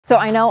So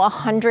I know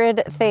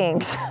 100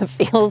 things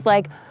feels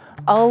like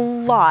a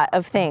lot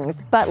of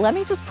things, but let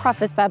me just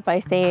preface that by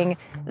saying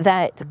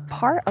that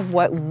part of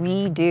what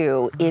we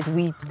do is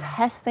we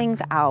test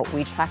things out,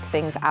 we check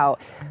things out.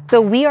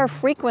 So we are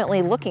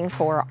frequently looking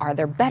for, are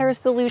there better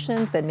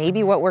solutions than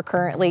maybe what we're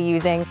currently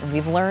using? And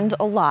we've learned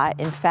a lot.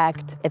 In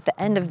fact, at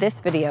the end of this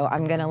video,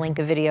 I'm gonna link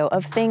a video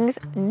of things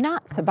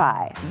not to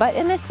buy. But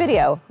in this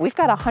video, we've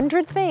got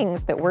 100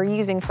 things that we're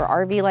using for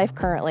RV life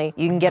currently.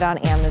 You can get on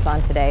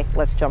Amazon today.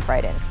 Let's jump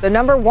right in. So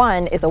number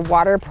one is a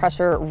water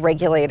pressure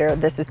regulator.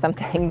 This is something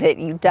that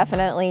you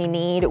definitely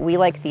need. We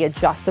like the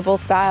adjustable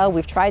style.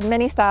 We've tried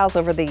many styles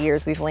over the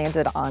years. We've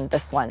landed on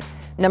this one.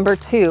 Number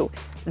two,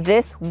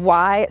 this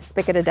Y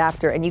spigot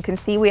adapter, and you can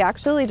see we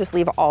actually just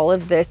leave all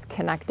of this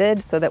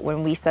connected so that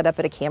when we set up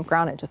at a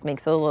campground, it just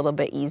makes it a little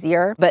bit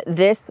easier. But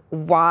this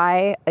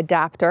Y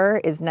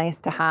adapter is nice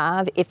to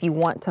have. If you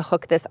want to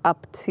hook this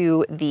up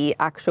to the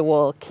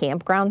actual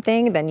campground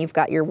thing, then you've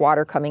got your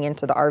water coming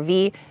into the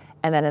RV,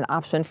 and then an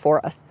option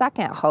for a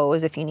second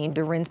hose if you need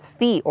to rinse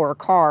feet or a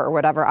car or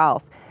whatever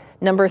else.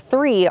 Number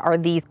three are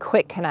these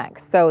quick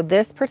connects. So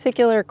this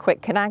particular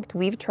quick connect,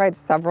 we've tried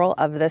several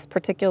of this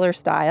particular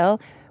style.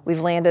 We've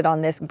landed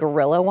on this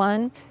Gorilla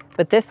one,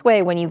 but this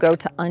way when you go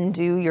to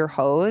undo your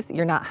hose,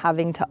 you're not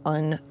having to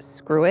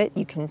unscrew it.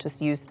 You can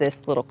just use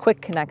this little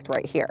quick connect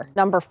right here.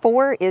 Number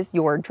four is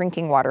your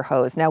drinking water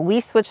hose. Now we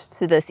switched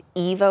to this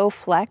Evo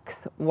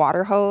Flex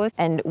water hose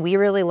and we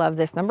really love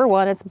this. Number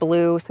one, it's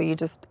blue, so you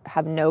just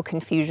have no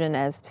confusion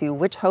as to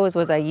which hose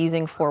was I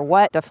using for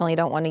what. Definitely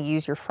don't want to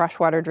use your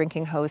freshwater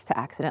drinking hose to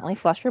accidentally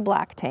flush your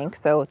black tank.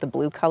 So the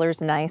blue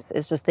color's nice.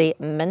 It's just a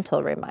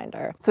mental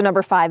reminder. So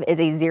number five is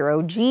a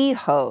 0G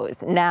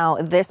hose. Now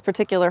this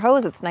particular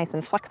hose, it's nice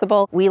and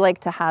flexible. We like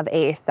to have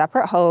a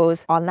separate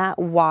hose on that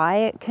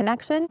Y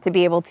connection to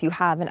be able to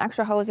have an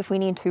extra hose if we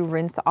need to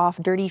rinse off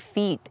dirty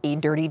feet, a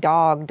dirty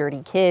dog,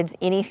 dirty kids,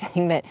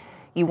 anything that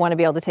you want to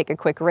be able to take a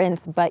quick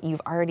rinse, but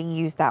you've already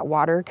used that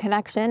water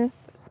connection.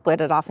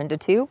 Split it off into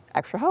two,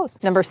 extra hose.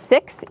 Number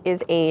six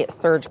is a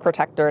surge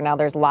protector. Now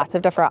there's lots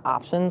of different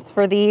options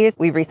for these.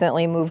 We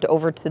recently moved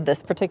over to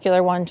this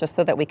particular one just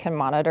so that we can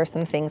monitor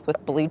some things with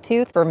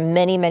Bluetooth. For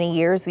many, many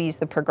years, we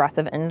used the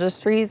Progressive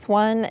Industries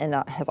one and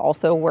that has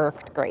also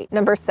worked great.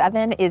 Number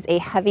seven is a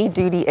heavy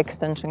duty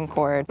extension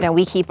cord. Now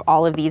we keep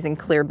all of these in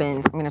clear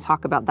bins. I'm gonna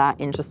talk about that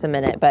in just a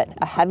minute, but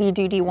a heavy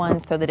duty one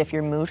so that if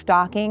you're moosh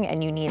docking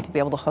and you need to be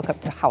able to hook up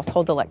to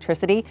household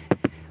electricity,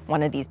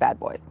 one of these bad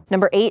boys.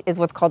 Number eight is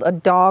what's called a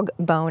dog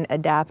bone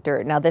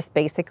adapter. Now this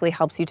basically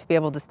helps you to be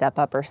able to step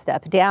up or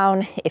step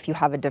down if you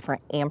have a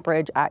different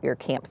amperage at your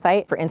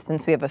campsite. For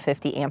instance, we have a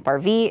 50 amp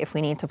RV. If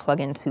we need to plug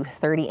into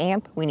 30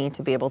 amp, we need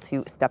to be able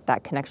to step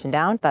that connection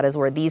down. That is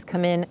where these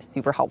come in,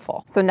 super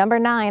helpful. So number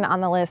nine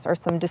on the list are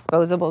some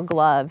disposable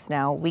gloves.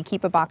 Now we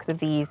keep a box of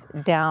these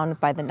down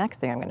by the next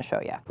thing I'm gonna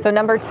show you. So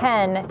number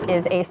 10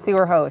 is a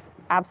sewer hose.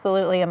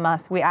 Absolutely a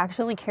must. We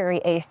actually carry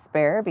a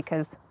spare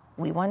because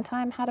we one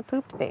time had a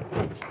poop safe.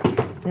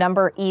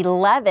 Number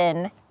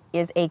 11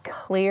 is a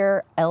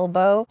clear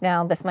elbow.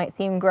 Now this might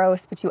seem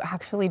gross, but you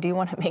actually do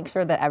want to make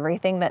sure that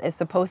everything that is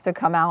supposed to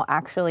come out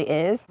actually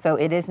is. So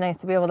it is nice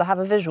to be able to have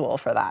a visual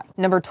for that.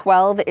 Number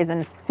 12 is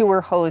a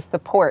sewer hose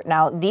support.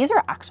 Now these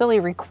are actually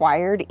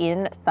required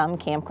in some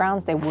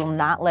campgrounds. They will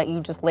not let you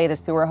just lay the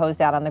sewer hose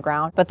down on the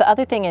ground. But the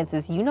other thing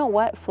is you know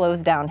what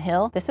flows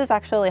downhill? This is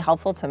actually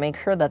helpful to make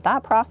sure that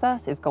that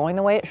process is going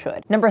the way it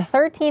should. Number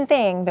 13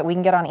 thing that we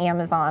can get on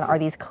Amazon are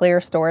these clear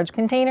storage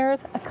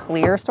containers. A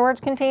clear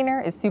storage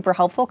container is super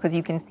helpful because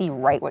you can see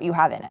right what you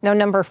have in it. Now,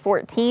 number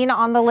 14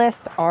 on the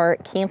list are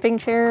camping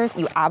chairs.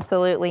 You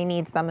absolutely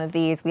need some of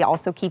these. We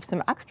also keep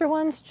some extra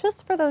ones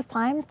just for those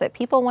times that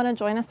people want to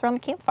join us around the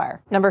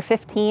campfire. Number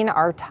 15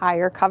 are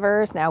tire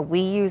covers. Now, we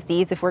use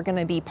these if we're going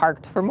to be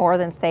parked for more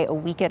than, say, a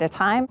week at a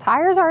time.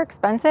 Tires are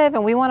expensive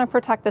and we want to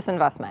protect this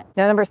investment.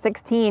 Now, number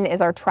 16 is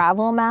our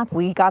travel map.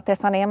 We got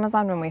this on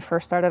Amazon when we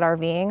first started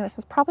RVing. This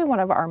is probably one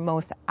of our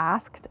most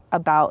asked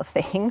about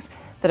things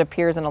that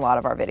appears in a lot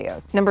of our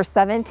videos. Number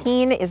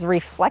 17 is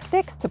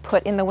Reflectix to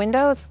put in the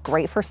windows.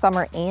 Great for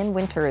summer and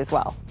winter as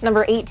well.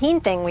 Number 18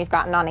 thing we've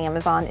gotten on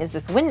Amazon is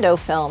this window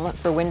film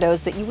for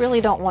windows that you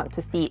really don't want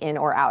to see in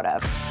or out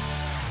of.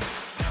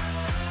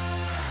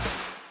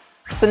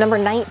 So number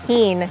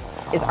 19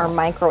 is our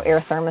micro air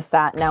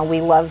thermostat. Now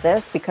we love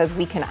this because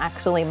we can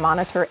actually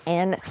monitor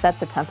and set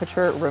the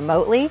temperature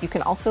remotely. You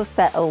can also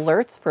set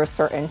alerts for a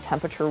certain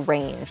temperature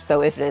range.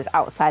 So if it is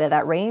outside of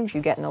that range, you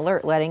get an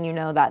alert letting you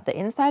know that the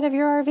inside of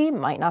your RV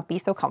might not be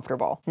so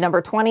comfortable.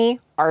 Number 20,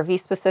 RV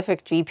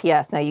specific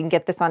GPS. Now you can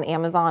get this on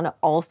Amazon,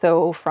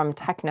 also from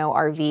Techno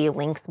RV,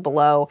 links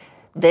below.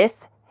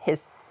 This has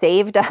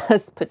saved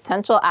us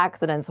potential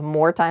accidents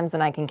more times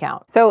than I can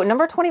count. So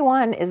number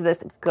 21 is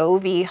this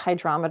Govee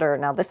hydrometer.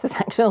 Now this is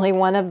actually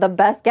one of the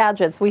best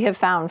gadgets we have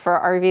found for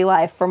RV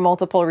life for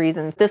multiple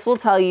reasons. This will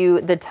tell you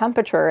the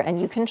temperature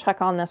and you can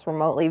check on this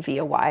remotely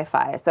via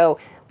Wi-Fi. So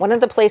one of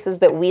the places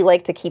that we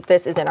like to keep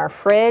this is in our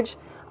fridge.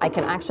 I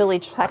can actually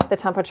check the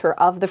temperature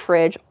of the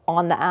fridge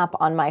on the app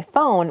on my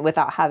phone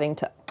without having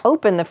to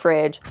open the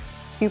fridge,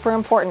 super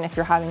important if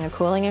you're having a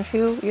cooling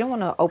issue. You don't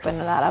want to open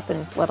that up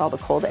and let all the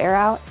cold air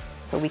out,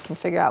 so we can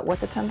figure out what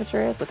the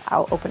temperature is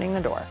without opening the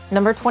door.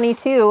 Number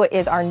 22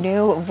 is our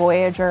new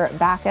Voyager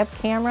backup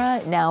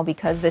camera. Now,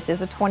 because this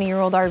is a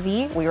 20-year-old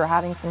RV, we were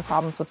having some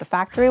problems with the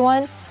factory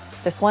one.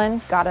 This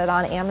one, got it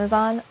on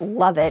Amazon,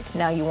 love it.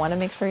 Now you wanna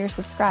make sure you're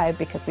subscribed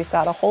because we've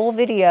got a whole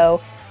video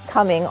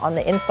coming on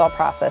the install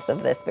process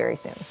of this very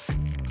soon.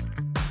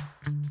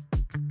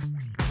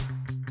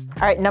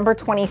 All right, number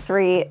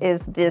 23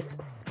 is this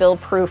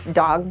spill-proof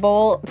dog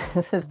bowl.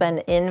 This has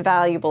been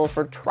invaluable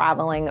for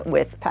traveling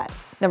with pets.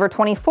 Number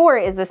 24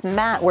 is this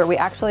mat where we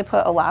actually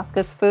put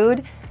Alaska's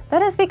food.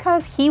 That is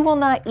because he will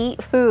not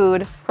eat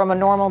food from a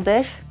normal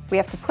dish. We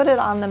have to put it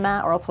on the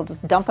mat or else he'll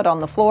just dump it on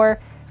the floor.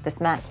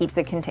 This mat keeps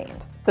it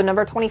contained. So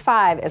number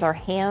 25 is our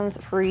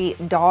hands-free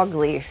dog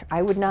leash.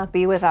 I would not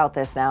be without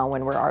this now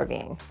when we're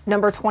RVing.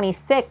 Number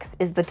 26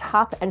 is the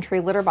top entry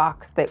litter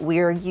box that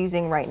we're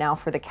using right now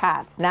for the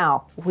cats.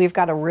 Now, we've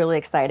got a really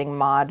exciting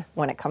mod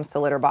when it comes to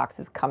litter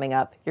boxes coming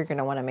up. You're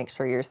gonna wanna make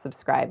sure you're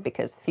subscribed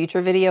because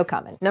future video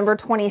coming. Number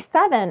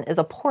 27 is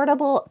a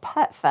portable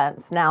pet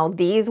fence. Now,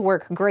 these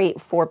work great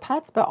for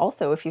pets, but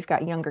also if you've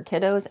got younger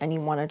kiddos and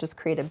you wanna just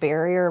create a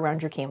barrier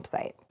around your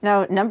campsite.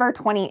 Now, number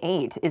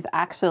 28 is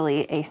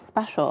actually a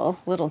special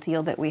little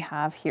deal that we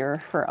have here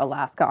for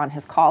Alaska on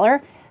his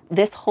collar.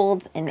 This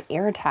holds an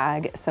air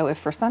tag, so if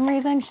for some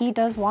reason he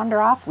does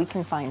wander off, we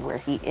can find where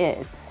he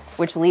is,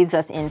 which leads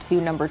us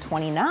into number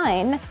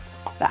 29,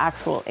 the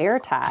actual air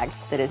tag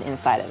that is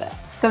inside of this.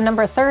 So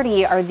number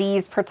 30 are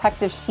these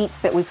protective sheets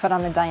that we put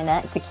on the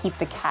dinette to keep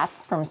the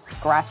cats from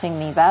scratching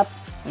these up.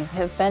 These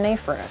have been a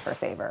furniture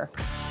saver.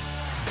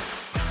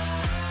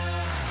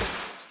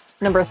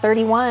 Number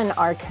 31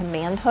 are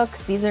command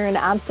hooks. These are an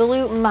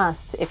absolute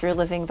must if you're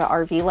living the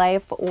RV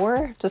life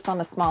or just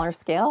on a smaller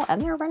scale, and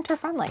they're renter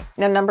friendly.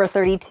 Now, number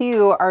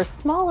 32 are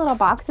small little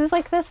boxes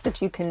like this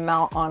that you can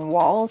mount on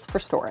walls for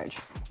storage.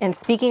 And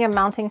speaking of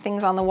mounting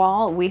things on the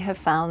wall, we have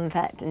found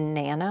that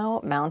nano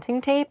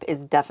mounting tape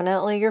is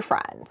definitely your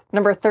friend.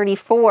 Number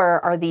 34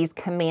 are these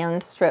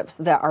command strips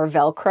that are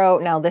Velcro.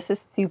 Now, this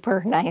is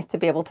super nice to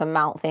be able to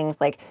mount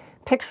things like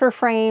picture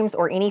frames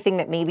or anything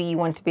that maybe you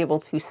want to be able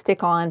to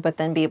stick on but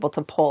then be able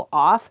to pull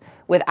off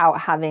without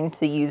having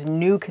to use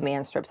new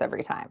command strips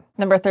every time.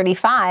 Number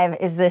 35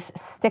 is this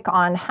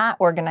stick-on hat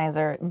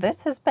organizer. This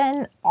has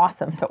been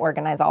awesome to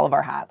organize all of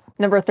our hats.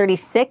 Number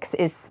 36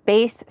 is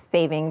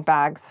space-saving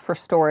bags for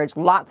storage.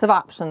 Lots of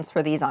options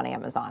for these on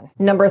Amazon.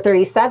 Number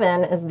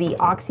 37 is the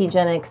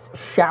Oxygenics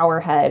shower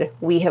head.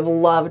 We have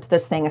loved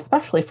this thing,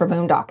 especially for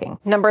boondocking.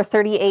 Number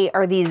 38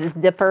 are these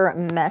zipper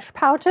mesh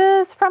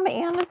pouches from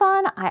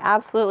Amazon. I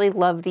absolutely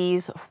love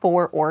these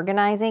for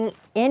organizing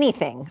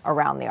anything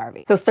around the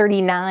RV. So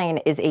 39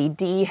 is a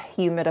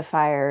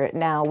dehumidifier.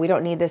 Now, we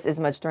don't need this as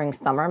much during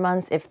summer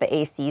months if the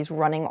AC is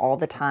running all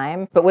the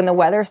time, but when the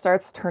weather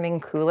starts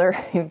turning cooler,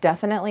 you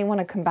definitely want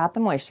to combat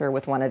the moisture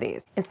with one of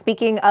these. And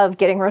speaking of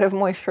getting rid of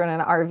moisture in an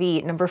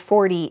RV, number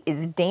 40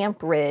 is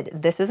Damp Rid.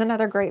 This is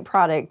another great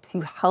product to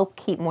help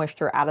keep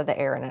moisture out of the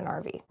air in an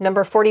RV.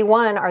 Number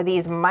 41 are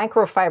these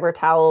microfiber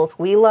towels.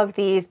 We love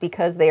these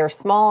because they are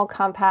small,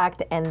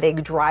 compact, and they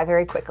dry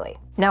very quickly.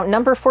 Now,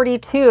 number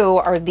 42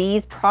 are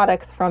these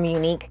products from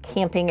Unique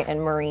Camping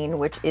and Marine,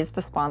 which is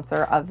the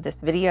sponsor of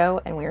this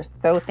video, and we are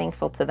so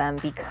thankful to them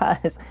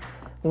because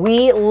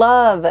we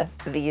love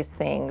these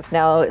things.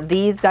 Now,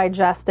 these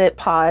Digest-It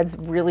pods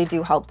really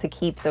do help to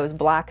keep those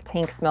black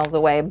tank smells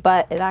away,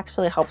 but it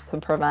actually helps to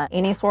prevent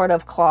any sort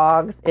of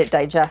clogs. It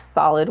digests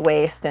solid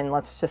waste, and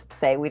let's just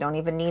say we don't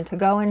even need to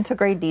go into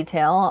great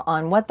detail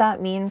on what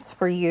that means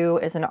for you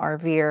as an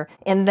RVer.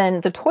 And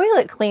then the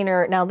toilet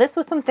cleaner, now this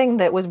was something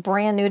that was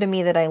brand new to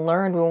me that I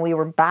learned when we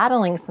were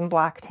battling some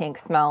black tank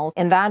smells,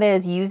 and that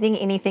is using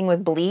anything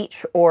with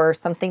bleach or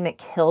something that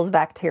kills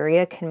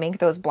bacteria can make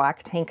those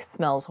black tank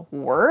smells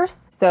worse.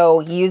 So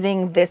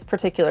using this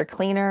particular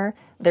cleaner,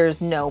 there's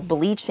no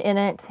bleach in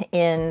it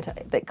and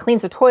that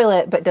cleans the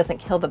toilet but doesn't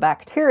kill the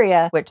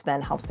bacteria, which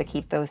then helps to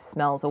keep those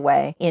smells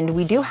away. And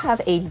we do have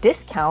a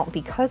discount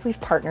because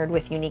we've partnered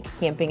with Unique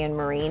Camping and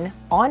Marine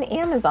on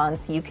Amazon,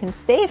 so you can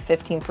save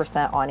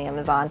 15% on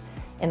Amazon,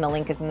 and the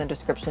link is in the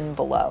description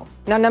below.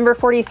 Now, number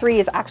 43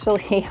 is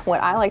actually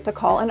what I like to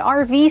call an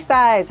RV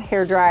size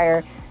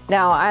hairdryer.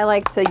 Now, I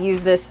like to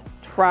use this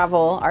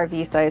travel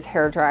RV size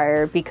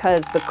hairdryer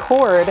because the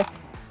cord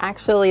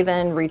actually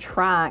then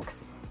retracts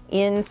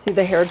into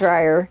the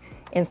hairdryer,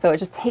 and so it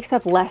just takes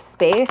up less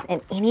space, and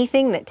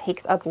anything that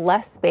takes up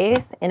less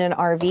space in an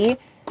RV,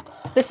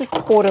 this is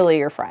totally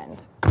your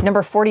friend.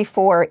 Number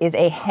 44 is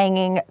a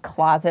hanging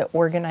closet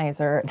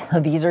organizer. Now,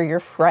 these are your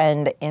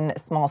friend in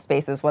small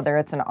spaces, whether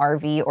it's an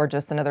RV or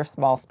just another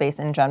small space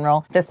in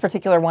general. This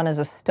particular one is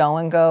a stow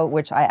and go,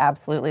 which I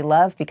absolutely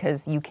love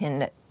because you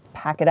can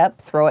pack it up,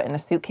 throw it in a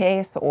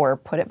suitcase, or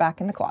put it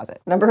back in the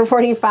closet. Number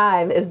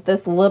 45 is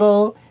this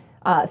little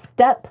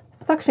step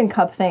suction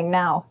cup thing.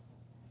 Now,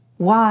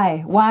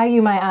 why? Why,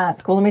 you might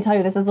ask? Well, let me tell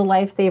you, this is a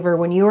lifesaver.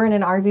 When you are in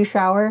an RV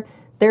shower,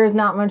 there is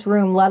not much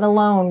room, let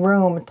alone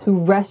room to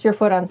rest your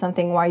foot on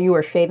something while you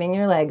are shaving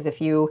your legs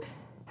if you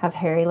have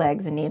hairy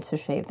legs and need to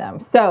shave them.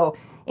 So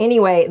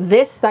anyway,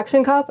 this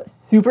suction cup,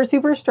 super,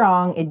 super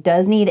strong. It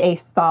does need a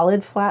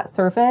solid flat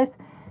surface,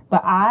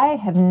 but I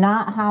have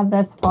not had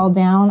this fall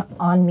down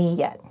on me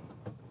yet.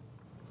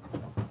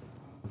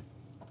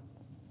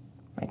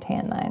 My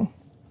tan line.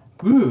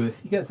 Ooh,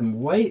 you got some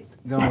white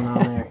going on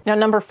there. Now,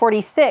 number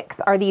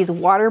 46 are these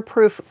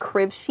waterproof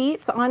crib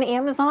sheets on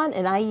Amazon,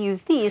 and I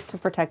use these to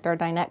protect our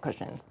dinette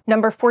cushions.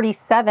 Number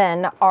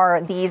 47 are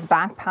these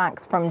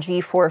backpacks from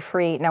G4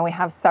 Free. Now, we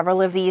have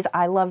several of these.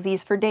 I love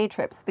these for day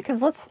trips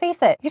because let's face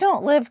it, you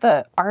don't live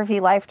the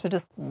RV life to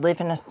just live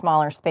in a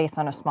smaller space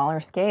on a smaller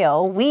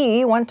scale.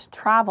 We want to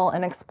travel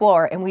and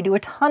explore, and we do a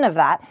ton of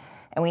that.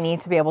 And we need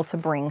to be able to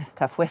bring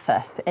stuff with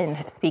us.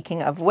 And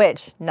speaking of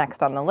which,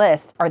 next on the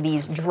list are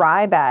these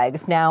dry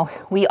bags. Now,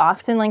 we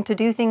often like to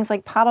do things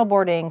like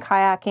paddleboarding,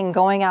 kayaking,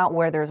 going out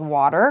where there's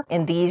water.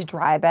 And these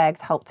dry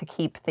bags help to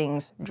keep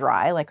things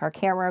dry, like our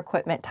camera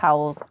equipment,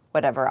 towels,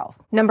 whatever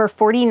else. Number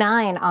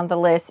 49 on the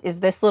list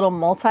is this little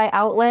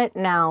multi-outlet.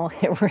 Now,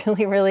 it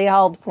really, really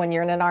helps when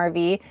you're in an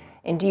RV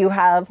and you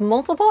have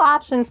multiple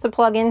options to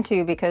plug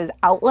into because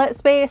outlet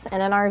space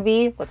in an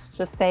RV, let's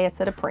just say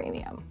it's at a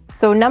premium.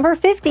 So number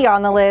 50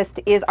 on the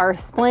list is our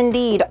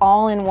Splendide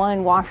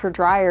all-in-one washer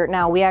dryer.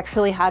 Now, we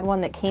actually had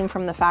one that came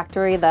from the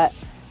factory that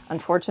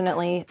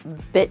unfortunately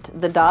bit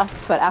the dust,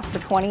 but after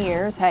 20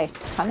 years, hey,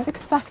 kind of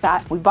expect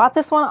that. We bought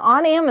this one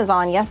on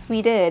Amazon. Yes,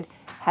 we did.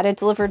 Had it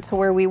delivered to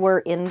where we were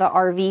in the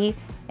RV,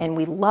 and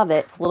we love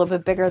it. It's a little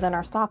bit bigger than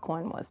our stock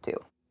one was too.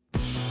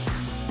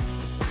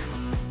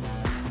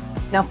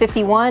 Now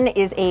 51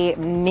 is a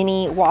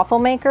mini waffle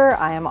maker.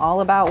 I am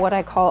all about what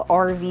I call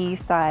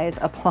RV size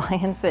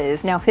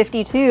appliances. Now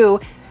 52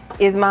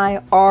 is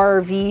my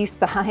RV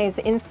size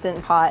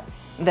Instant Pot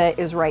that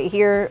is right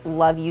here.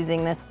 Love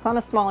using this. It's on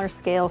a smaller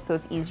scale, so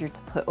it's easier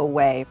to put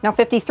away. Now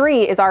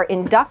 53 is our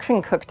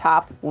induction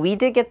cooktop. We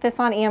did get this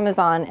on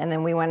Amazon, and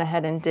then we went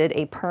ahead and did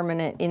a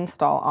permanent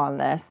install on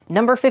this.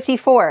 Number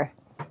 54,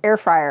 air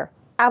fryer.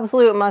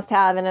 Absolute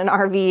must-have in an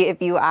RV, if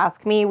you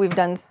ask me. We've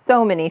done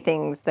so many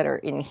things that are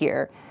in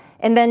here.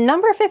 And then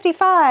number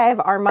 55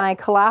 are my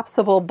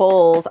collapsible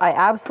bowls. I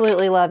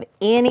absolutely love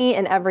any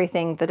and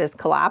everything that is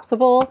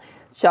collapsible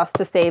just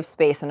to save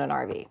space in an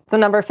RV. So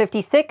number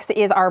 56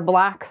 is our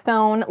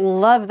Blackstone.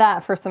 Love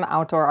that for some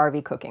outdoor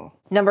RV cooking.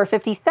 Number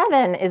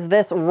 57 is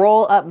this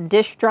roll-up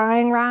dish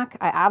drying rack.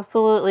 I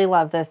absolutely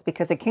love this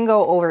because it can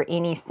go over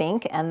any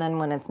sink, and then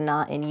when it's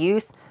not in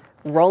use,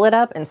 roll it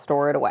up and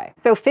store it away.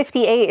 So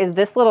 58 is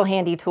this little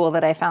handy tool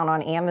that I found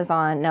on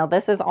Amazon. Now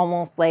this is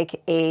almost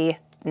like a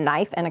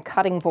knife and a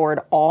cutting board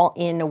all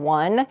in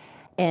one,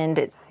 and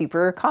it's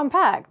super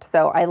compact.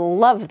 So I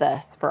love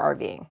this for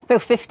RVing. So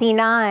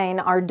 59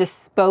 are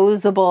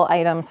disposable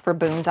items for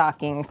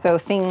boondocking. So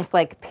things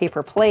like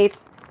paper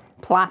plates,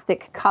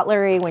 plastic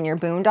cutlery when you're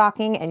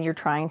boondocking and you're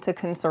trying to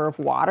conserve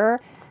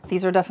water.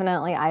 These are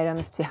definitely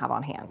items to have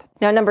on hand.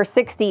 Now, number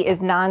 60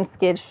 is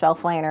non-skid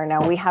shelf liner.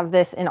 Now, we have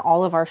this in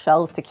all of our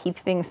shelves to keep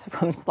things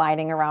from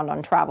sliding around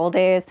on travel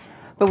days,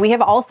 but we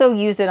have also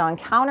used it on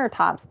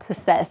countertops to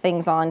set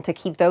things on to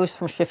keep those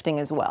from shifting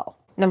as well.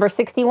 Number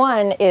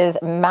 61 is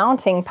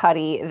mounting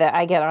putty that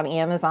I get on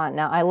Amazon.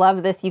 Now, I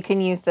love this. You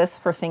can use this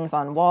for things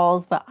on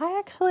walls, but I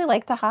actually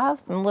like to have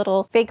some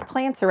little fake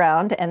plants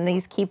around, and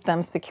these keep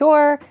them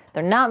secure.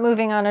 They're not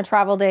moving on a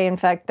travel day. In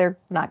fact, they're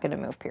not going to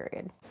move,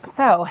 period.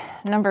 So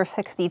number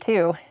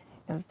 62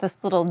 is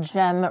this little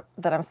gem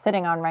that I'm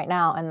sitting on right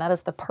now, and that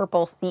is the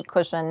purple seat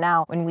cushion.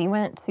 Now, when we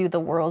went to the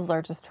world's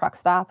largest truck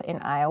stop in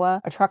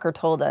Iowa, a trucker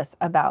told us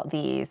about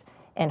these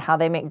and how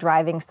they make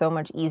driving so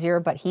much easier,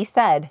 but he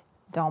said,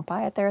 don't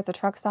buy it there at the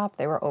truck stop.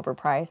 They were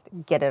overpriced.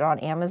 Get it on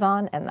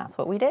Amazon, and that's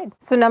what we did.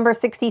 So number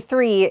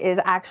 63 is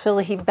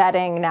actually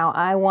bedding. Now,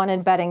 I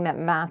wanted bedding that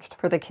matched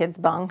for the kids'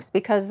 bunks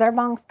because their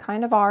bunks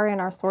kind of are in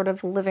our sort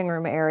of living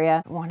room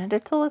area. Wanted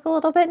it to look a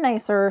little bit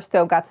nicer,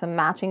 so got some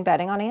matching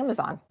bedding on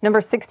Amazon. Number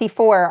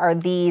 64 are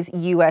these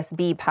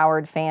USB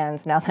powered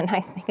fans. Now, the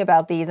nice thing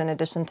about these, in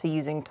addition to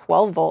using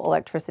 12-volt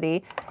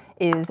electricity,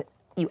 is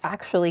you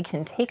actually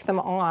can take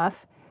them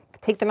off,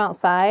 take them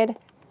outside,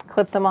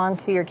 clip them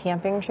onto your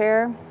camping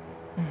chair,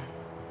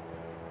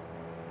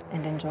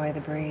 and enjoy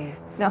the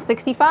breeze. Now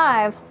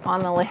 65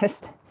 on the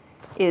list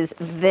is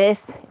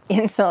this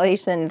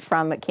insulation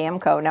from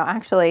Camco. Now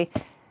actually,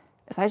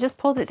 as I just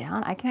pulled it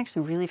down, I can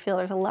actually really feel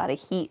there's a lot of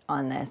heat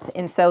on this.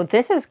 And so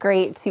this is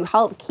great to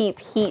help keep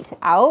heat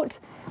out,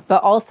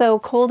 but also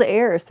cold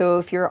air. So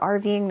if you're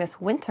RVing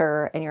this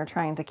winter and you're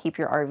trying to keep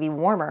your RV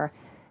warmer,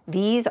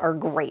 these are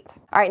great.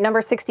 All right,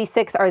 number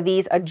 66 are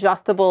these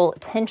adjustable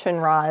tension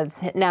rods.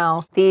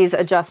 Now, these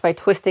adjust by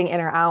twisting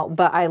in or out,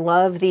 but I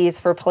love these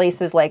for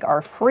places like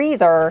our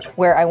freezer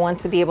where I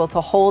want to be able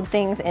to hold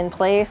things in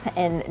place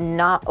and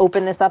not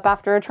open this up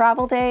after a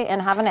travel day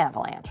and have an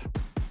avalanche.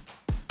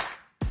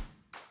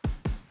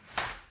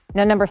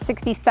 Now, number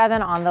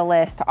 67 on the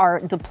list are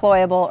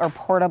deployable or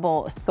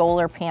portable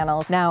solar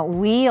panels. Now,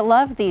 we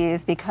love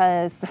these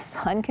because the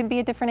sun can be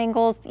at different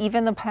angles.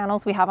 Even the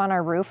panels we have on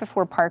our roof, if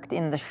we're parked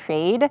in the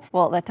shade,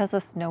 well, that does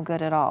us no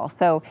good at all.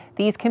 So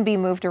these can be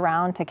moved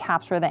around to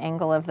capture the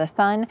angle of the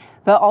sun,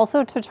 but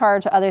also to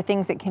charge other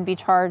things that can be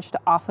charged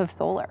off of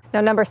solar. Now,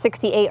 number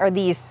 68 are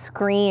these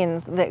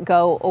screens that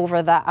go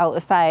over the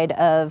outside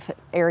of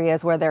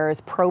areas where there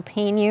is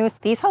propane use.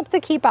 These help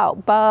to keep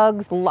out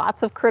bugs,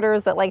 lots of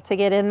critters that like to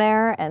get in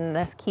there, and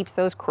this keeps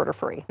those critter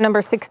free.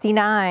 Number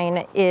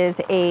 69 is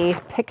a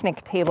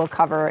picnic table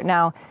cover.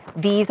 Now,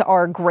 these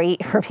are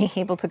great for being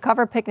able to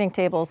cover picnic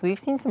tables. We've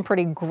seen some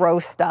pretty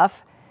gross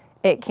stuff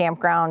at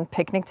campground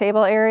picnic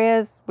table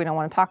areas. We don't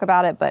want to talk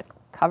about it, but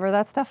cover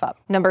that stuff up.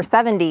 Number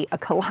 70, a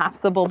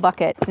collapsible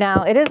bucket.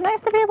 Now, it is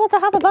nice to be able to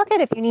have a bucket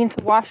if you need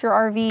to wash your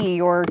RV,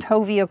 your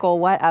tow vehicle,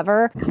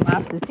 whatever.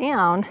 Collapses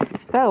down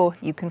so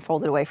you can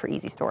fold it away for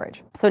easy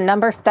storage. So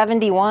number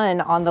 71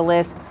 on the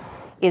list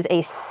is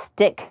a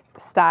stick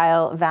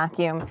style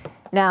vacuum.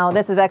 Now,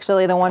 this is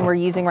actually the one we're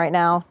using right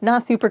now.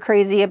 Not super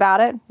crazy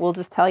about it. We'll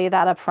just tell you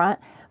that up front.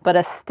 But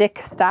a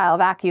stick style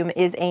vacuum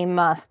is a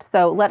must.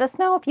 So let us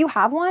know if you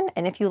have one,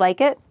 and if you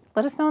like it,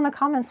 let us know in the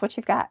comments what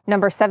you've got.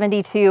 Number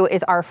 72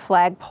 is our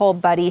Flagpole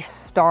Buddy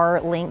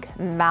Starlink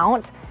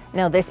mount.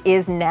 Now, this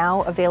is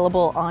now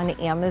available on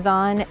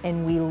Amazon,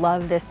 and we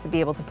love this to be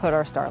able to put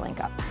our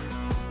Starlink up.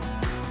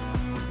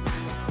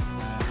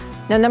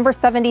 Now, number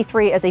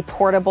 73 is a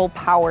portable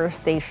power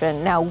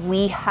station. Now,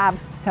 we have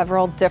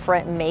several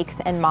different makes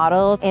and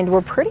models, and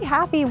we're pretty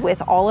happy with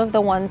all of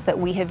the ones that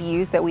we have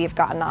used that we have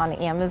gotten on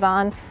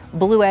Amazon.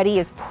 Blue Eddy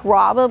is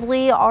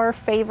probably our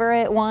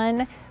favorite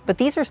one, but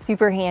these are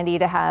super handy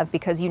to have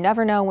because you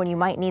never know when you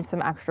might need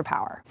some extra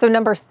power. So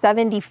number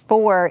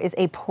 74 is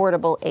a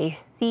portable AC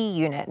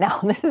unit. Now,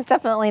 this is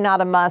definitely not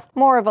a must,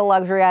 more of a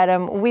luxury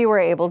item. We were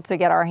able to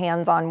get our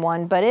hands on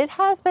one, but it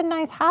has been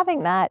nice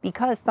having that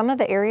because some of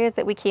the areas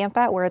that we camp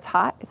at where it's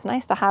hot, it's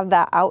nice to have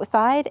that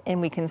outside, and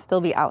we can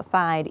still be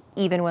outside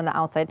even when the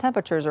outside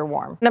temperatures are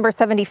warm. Number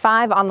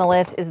 75 on the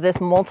list is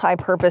this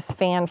multi-purpose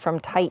fan from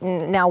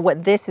Titan. Now,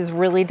 what this is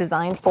really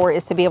designed for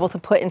is to be able to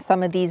put in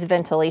some of these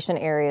ventilation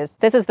areas.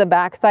 This is the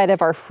backside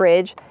of our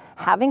fridge.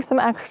 Having some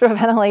extra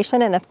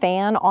ventilation and a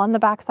fan on the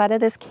backside of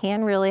this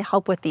can really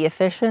help with the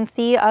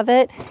efficiency of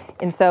it.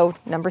 And so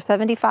number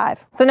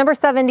 75. So number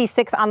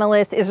 76 on the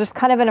list is just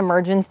kind of an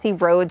emergency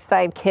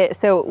roadside kit.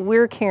 So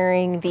we're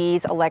carrying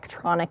these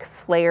electronic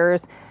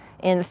flares,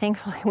 and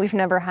thankfully we've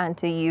never had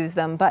to use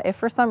them. But if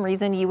for some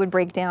reason you would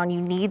break down,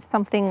 you need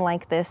something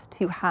like this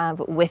to have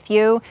with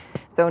you.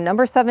 So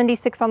number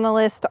 76 on the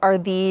list are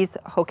these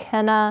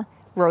Hokena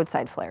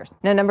roadside flares.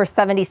 Now, number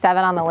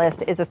 77 on the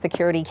list is a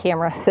security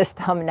camera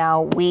system.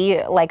 Now,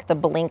 we like the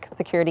Blink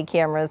security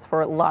cameras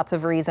for lots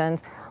of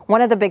reasons.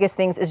 One of the biggest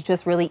things is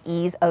just really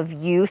ease of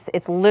use.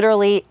 It's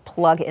literally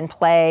plug and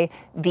play.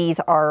 These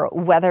are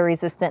weather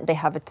resistant. They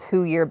have a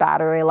 2-year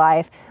battery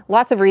life.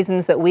 Lots of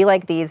reasons that we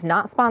like these.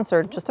 Not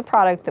sponsored, just a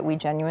product that we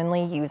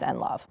genuinely use and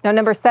love. Now,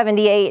 number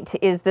 78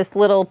 is this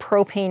little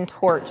propane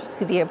torch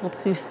to be able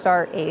to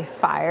start a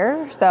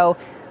fire. So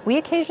we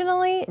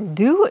occasionally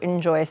do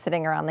enjoy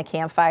sitting around the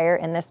campfire,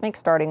 and this makes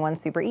starting one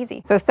super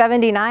easy. So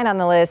 79 on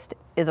the list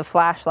is a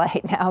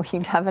flashlight. Now, you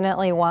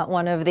definitely want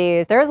one of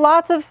these. There's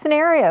lots of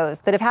scenarios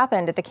that have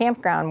happened at the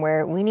campground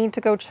where we need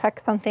to go check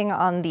something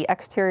on the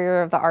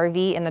exterior of the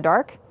RV in the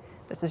dark.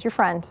 This is your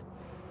friend.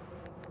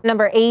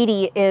 Number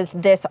 80 is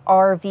this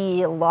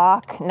RV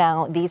lock.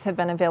 Now, these have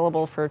been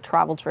available for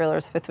travel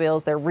trailers, fifth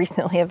wheels. They're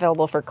recently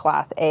available for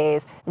Class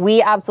A's. We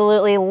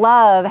absolutely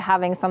love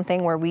having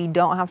something where we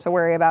don't have to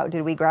worry about,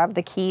 did we grab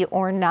the key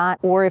or not?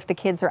 Or if the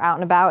kids are out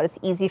and about, it's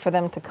easy for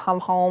them to come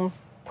home,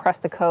 press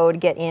the code,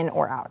 get in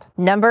or out.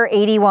 Number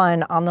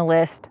 81 on the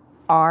list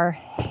are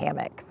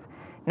hammocks.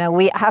 Now,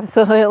 we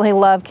absolutely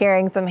love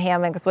carrying some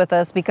hammocks with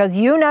us because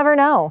you never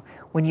know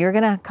when you're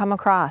gonna come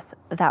across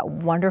that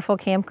wonderful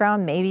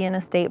campground, maybe in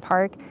a state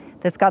park,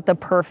 that's got the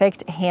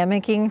perfect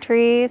hammocking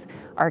trees.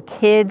 Our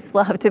kids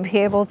love to be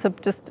able to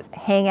just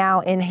hang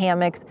out in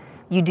hammocks.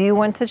 You do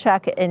want to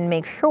check and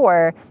make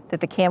sure that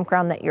the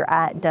campground that you're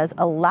at does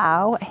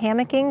allow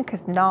hammocking,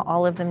 because not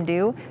all of them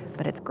do,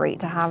 but it's great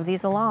to have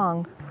these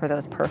along for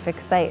those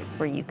perfect sites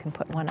where you can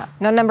put one up.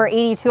 Now, number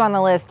 82 on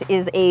the list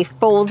is a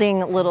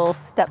folding little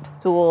step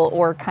stool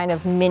or kind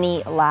of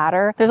mini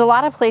ladder. There's a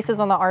lot of places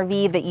on the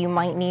RV that you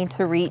might need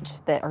to reach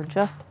that are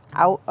just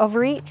out of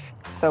reach.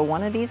 So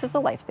one of these is a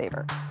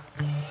lifesaver.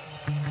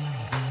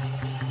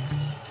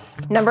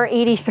 Number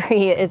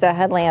 83 is a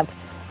headlamp.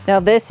 Now,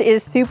 this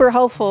is super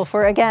helpful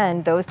for,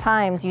 again, those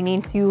times you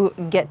need to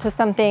get to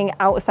something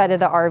outside of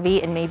the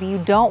RV and maybe you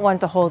don't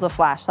want to hold a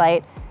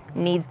flashlight,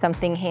 need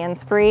something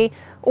hands-free,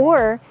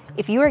 or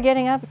if you are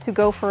getting up to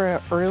go for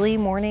an early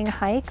morning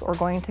hike or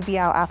going to be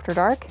out after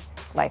dark,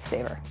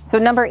 lifesaver. So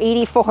number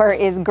 84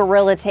 is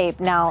Gorilla Tape.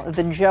 Now,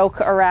 the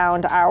joke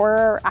around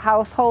our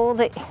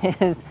household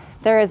is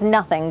there is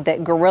nothing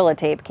that Gorilla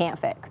Tape can't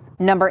fix.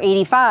 Number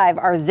 85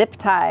 are zip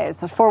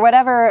ties. For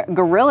whatever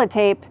Gorilla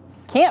Tape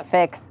can't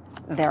fix,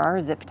 there are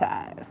zip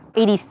ties.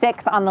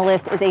 86 on the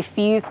list is a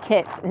fuse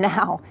kit.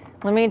 Now,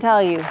 let me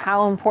tell you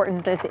how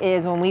important this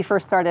is. When we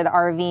first started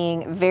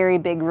RVing, very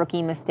big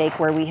rookie mistake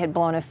where we had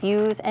blown a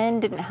fuse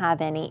and didn't have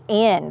any,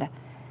 and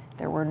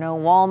there were no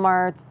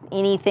Walmarts,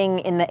 anything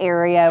in the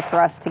area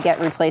for us to get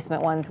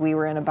replacement ones. We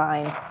were in a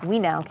bind. We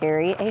now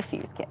carry a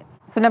fuse kit.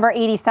 So number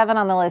 87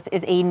 on the list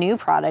is a new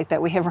product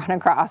that we have run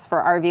across for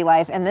RV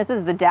life, and this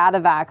is the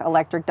DataVac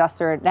electric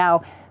duster.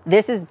 Now,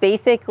 this is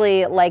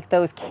basically like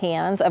those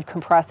cans of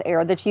compressed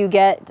air that you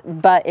get,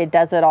 but it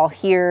does it all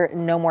here.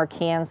 No more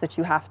cans that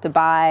you have to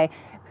buy.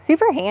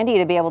 Super handy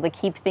to be able to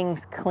keep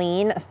things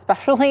clean,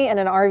 especially in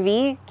an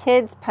RV.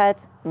 Kids,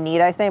 pets,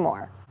 need I say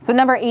more. So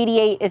number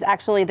 88 is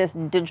actually this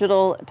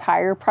digital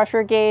tire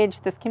pressure gauge.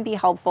 This can be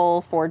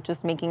helpful for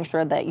just making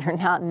sure that you're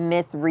not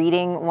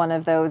misreading one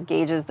of those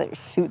gauges that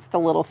shoots the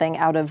little thing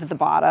out of the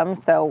bottom.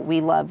 So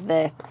we love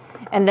this.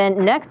 And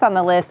then next on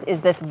the list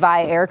is this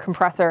Vi air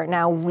compressor.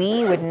 Now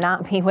we would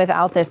not be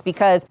without this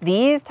because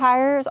these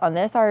tires on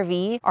this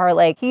RV are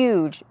like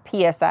huge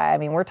PSI. I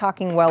mean, we're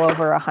talking well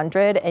over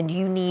 100, and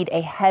you need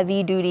a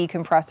heavy duty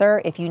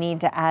compressor if you need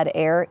to add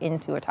air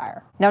into a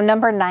tire. Now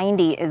number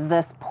 90 is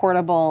this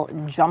portable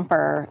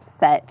jumper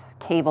set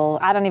cable.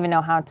 I don't even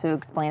know how to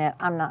explain it.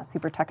 I'm not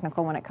super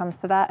technical when it comes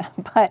to that,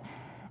 but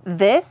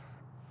this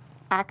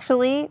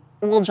actually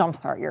will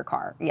jumpstart your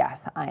car.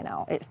 Yes, I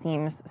know it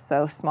seems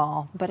so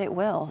small, but it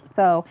will.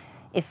 So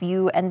if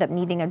you end up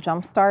needing a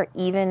jump start,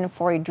 even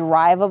for a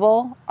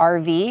drivable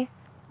RV,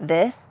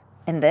 this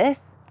and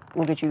this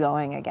will get you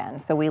going again.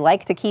 So we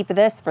like to keep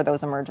this for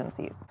those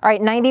emergencies. All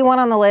right, 91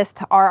 on the list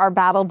are our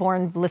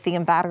Battleborn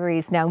lithium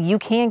batteries. Now you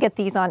can get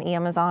these on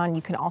Amazon.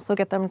 You can also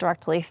get them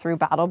directly through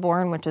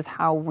Battleborn, which is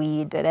how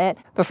we did it.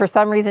 But for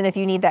some reason, if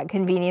you need that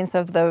convenience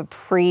of the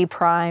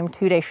pre-prime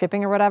 2-day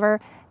shipping or whatever,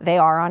 they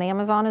are on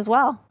Amazon as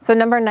well. So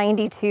number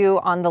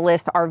 92 on the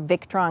list are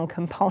Victron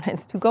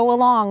components to go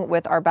along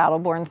with our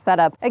Battleborn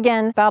setup.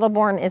 Again,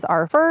 Battleborn is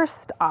our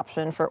first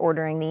option for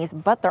ordering these,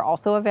 but they're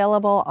also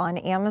available on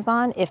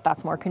Amazon if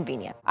that's more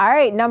convenient. All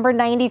right, number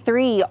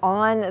 93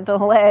 on the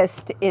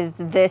list is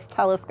this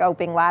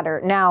telescoping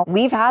ladder. Now,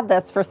 we've had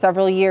this for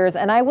several years,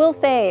 and I will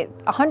say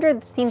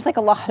 100 seems like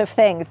a lot of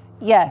things.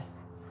 Yes,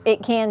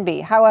 it can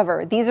be.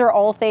 However, these are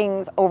all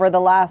things over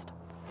the last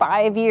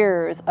 5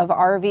 years of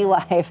RV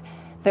life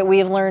that we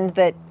have learned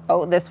that,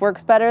 oh, this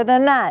works better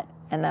than that.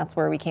 And that's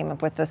where we came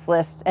up with this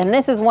list. And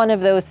this is one of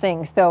those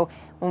things. So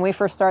when we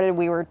first started,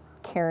 we were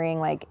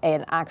carrying like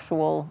an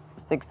actual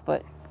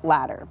 6-foot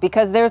ladder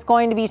because there's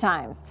going to be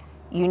times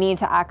you need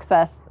to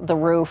access the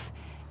roof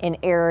in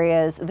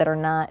areas that are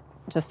not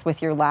just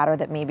with your ladder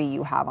that maybe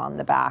you have on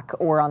the back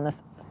or on the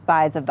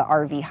sides of the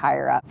RV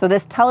higher up. So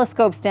this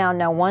telescopes down.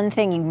 Now, one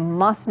thing you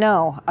must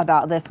know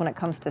about this when it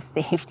comes to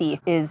safety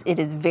is it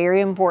is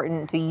very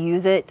important to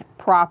use it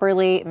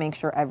properly, make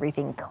sure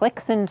everything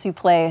clicks into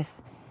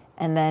place,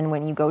 and then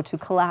when you go to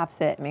collapse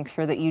it, make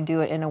sure that you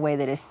do it in a way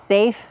that is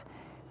safe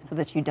so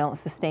that you don't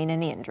sustain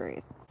any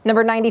injuries.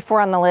 Number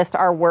 94 on the list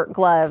are work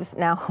gloves.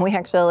 Now, we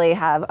actually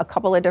have a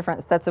couple of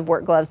different sets of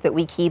work gloves that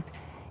we keep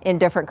in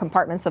different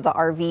compartments of the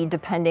RV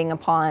depending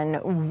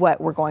upon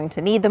what we're going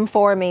to need them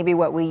for, maybe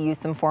what we use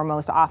them for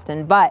most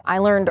often. But I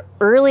learned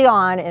early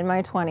on in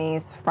my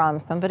 20s from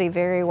somebody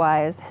very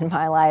wise in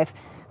my life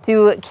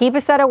to keep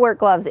a set of work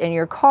gloves in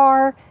your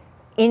car,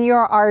 in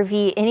your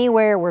RV,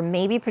 anywhere where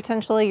maybe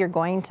potentially you're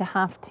going to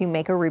have to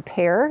make a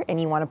repair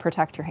and you want to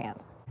protect your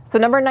hands. So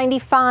number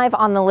 95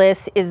 on the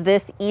list is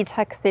this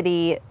E-Tech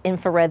City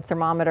infrared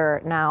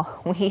thermometer.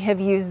 Now, we have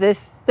used this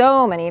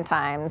so many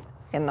times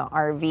in the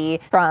RV,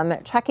 from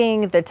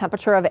checking the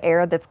temperature of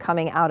air that's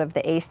coming out of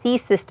the AC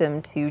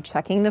system, to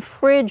checking the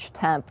fridge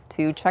temp,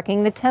 to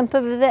checking the temp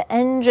of the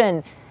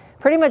engine.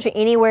 Pretty much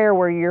anywhere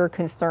where you're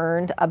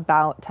concerned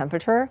about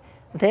temperature,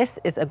 this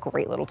is a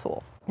great little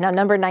tool. Now,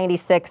 number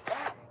 96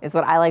 is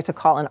what I like to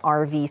call an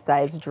RV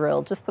size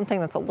drill, just something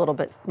that's a little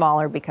bit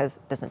smaller because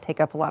it doesn't take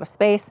up a lot of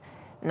space,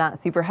 not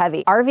super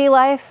heavy. RV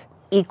life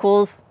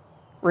equals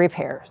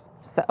repairs.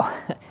 So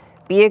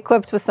be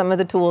equipped with some of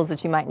the tools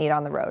that you might need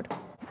on the road.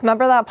 So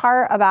remember that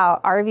part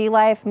about RV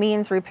life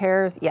means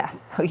repairs?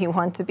 Yes, so you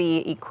want to be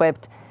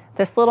equipped.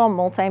 This little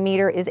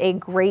multimeter is a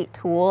great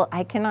tool.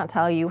 I cannot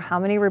tell you how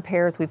many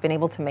repairs we've been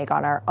able to make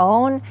on our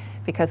own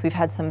because we've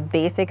had some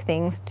basic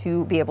things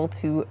to be able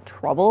to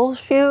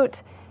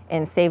troubleshoot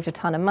and saved a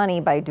ton of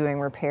money by doing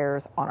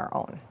repairs on our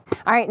own.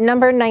 All right,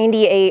 number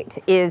 98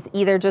 is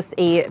either just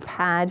a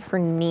pad for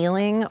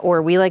kneeling,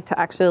 or we like to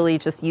actually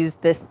just use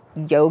this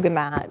yoga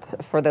mat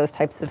for those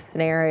types of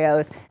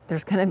scenarios.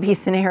 There's gonna be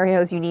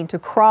scenarios you need to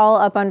crawl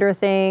up under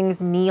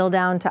things, kneel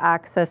down to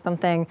access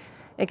something.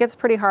 It gets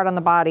pretty hard on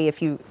the body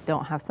if you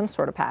don't have some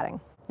sort of padding.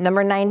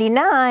 Number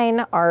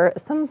 99 are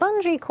some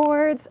bungee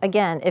cords.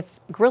 Again, if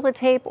Gorilla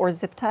Tape or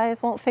zip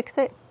ties won't fix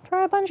it,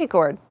 try a bungee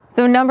cord.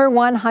 So number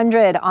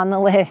 100 on the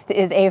list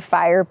is a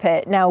fire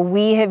pit. Now,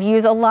 we have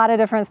used a lot of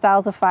different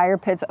styles of fire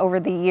pits over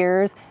the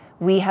years.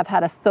 We have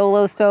had a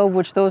solo stove,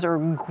 which those are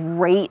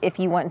great if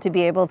you want to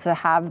be able to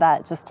have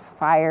that just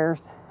fire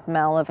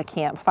smell of a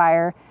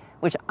campfire.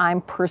 which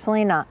I'm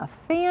personally not a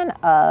fan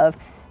of.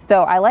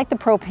 So I like the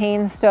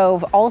propane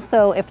stove.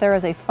 Also, if there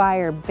is a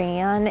fire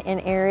ban in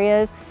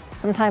areas,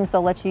 sometimes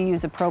they'll let you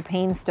use a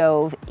propane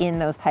stove in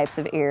those types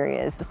of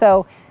areas.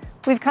 So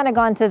we've kind of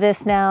gone to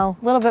this now,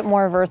 a little bit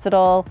more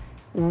versatile,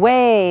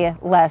 way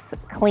less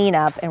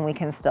cleanup, and we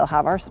can still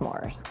have our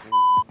s'mores.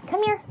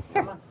 Come here,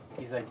 here. Come on.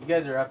 He's like, you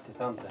guys are up to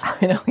something.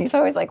 I know, he's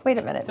always like, wait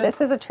a minute,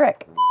 this is a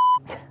trick.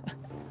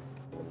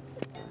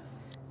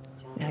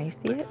 Now you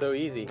see it? So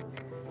easy.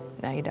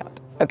 No, you don't.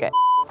 Okay.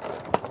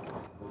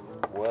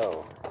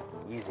 Whoa,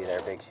 easy there,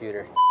 big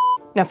shooter.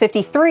 Now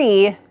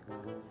 53,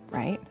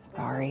 right?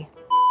 Sorry.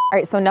 All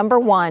right, so number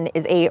 1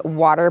 is a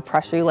water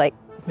pressure, like,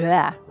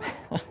 bleh.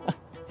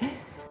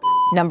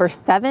 Number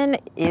 7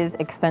 is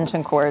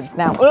extension cords.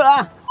 Now,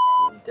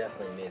 you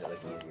definitely made it look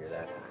easier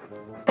that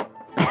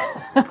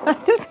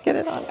time. just get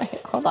it on.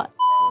 Hold on.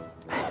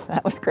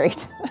 That was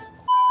great.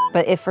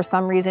 But if for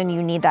some reason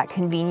you need that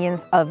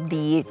convenience of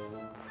the,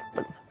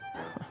 I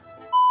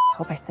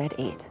hope I said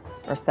 8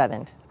 or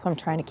 7. That's what I'm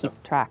trying to keep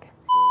track.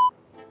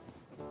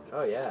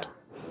 Oh yeah.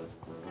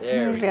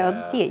 There we Be able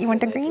to see it. You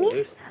want a Nice and greenie?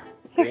 loose.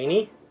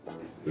 Greenie?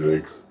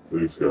 Thanks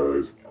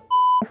guys.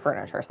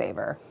 Furniture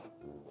saver.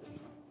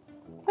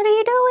 What are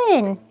you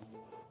doing?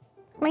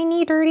 Is my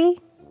knee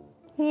dirty?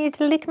 You need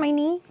to lick my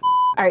knee?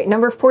 All right,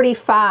 number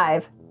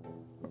 45.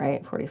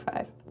 Right,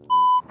 45.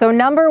 So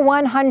number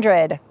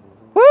 100.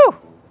 Woo!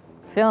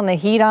 Feeling the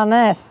heat on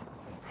this.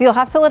 So you'll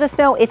have to let us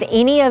know if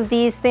any of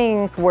these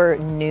things were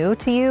new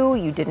to you,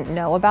 you didn't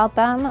know about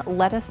them.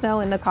 Let us know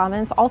in the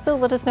comments. Also,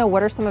 let us know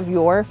what are some of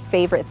your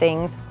favorite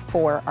things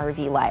for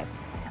RV life.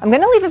 I'm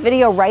gonna leave a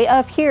video right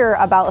up here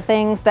about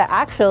things that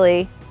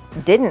actually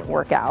didn't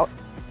work out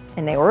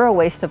and they were a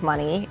waste of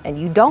money and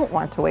you don't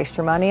want to waste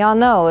your money on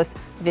those.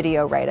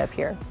 Video right up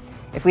here.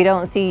 If we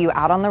don't see you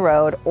out on the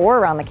road or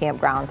around the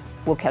campground,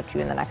 we'll catch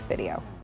you in the next video.